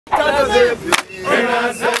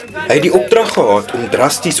Hy het die opdrag gehad om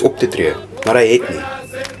drasties op te tree, maar hy het nie.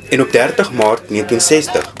 En op 30 Maart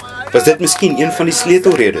 1960 was dit miskien een van die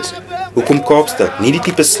sleutelredes hoekom Kaapstad nie die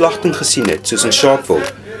tipe slagting gesien het soos in Sharpeville,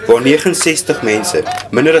 waar 69 mense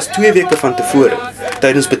minder as 2 weke van tevore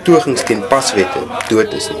tydens betogings teen paswette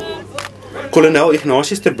dood is nie. Kolonel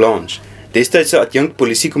Ignatius ter Blanche, destydse adjunkt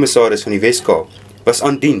polisiekommissaris van die Wes-Kaap, was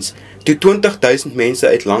aan diens toe 20.000 mense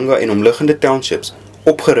uit Langa en omliggende townships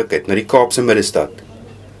opgeruk het na die Kaapse middestad.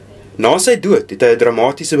 Na sy dood het hy 'n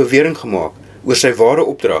dramatiese bewering gemaak oor sy ware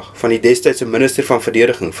opdrag van die destydse minister van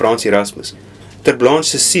verdediging, Frans Erasmus. Ter Blanche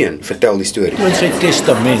se seun vertel die storie. In sy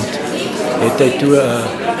testament het hy toe 'n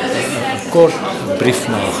kort brief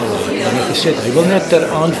nagelaat en hy gesê hy wil net ter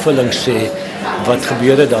aanvulling sê wat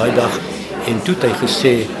gebeurde daai dag, en toe het hy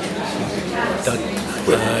gesê dat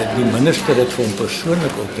die minister het vir hom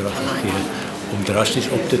persoonlik opdrag gegee om drasties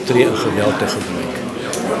op te tree en geweld te gebruik.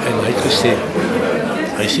 En hy het gesê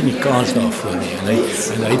hy sien nie kans daarvoor nie, en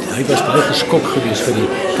hy was baie geskok geweest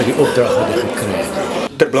vir die opdrag wat hy gekry het.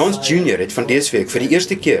 Ter Blanche Jr. het van dese week vir die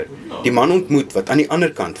eerste keer die man ontmoet wat aan die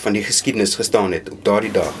ander kant van die geskiedenis gestaan het op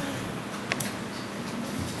daardie dag.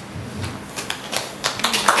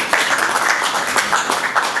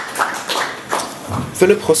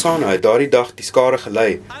 Philip Kgosana het daardie dag die skare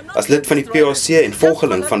gelei as lid van die PAC en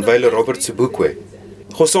volgeling van Wyle Robert Sobukwe.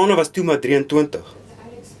 Kgosana was toe maar 23,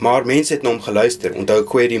 maar mense het na hom geluister, onthou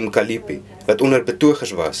Kwedi Mkalipi, wat onder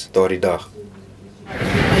betogers was daardie dag.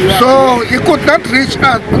 So he could not reach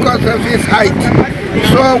us because of his height.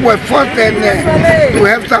 So we forced to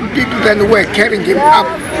have some people that were carrying him up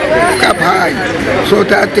high, so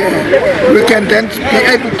that we can then be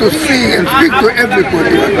able to see and speak to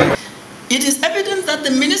everybody. It is evident that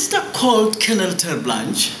the minister called Colonel ter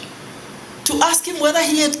Blanche to ask him whether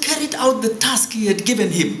he had carried out the task he had given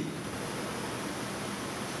him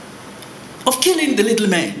of killing the little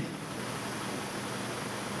man.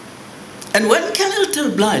 And when Colonel ter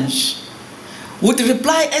Blanche would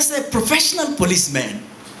reply as a professional policeman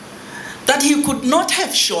that he could not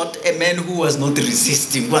have shot a man who was not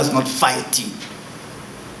resisting, who was not fighting,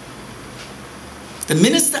 the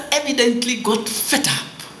minister evidently got fed up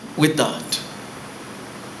with that.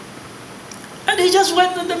 And he just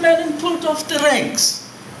went to the man and pulled off the ranks.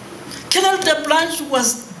 Colonel ter Blanche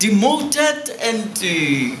was demoted and,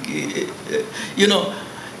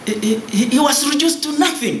 he was reduced to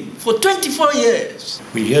nothing for 24 years.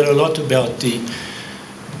 We hear a lot about the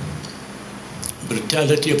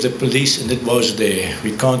brutality of the police, and it was there.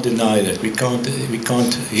 We can't deny that. We can't,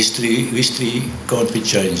 history can't be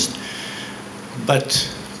changed. But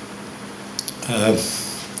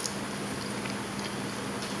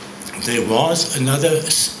there was another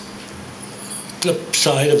flip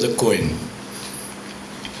side of the coin.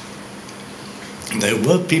 There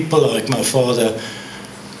were people like my father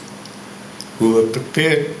who were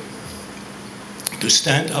prepared to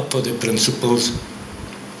stand up for their principles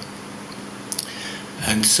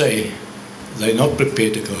and say they're not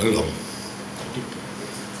prepared to go along.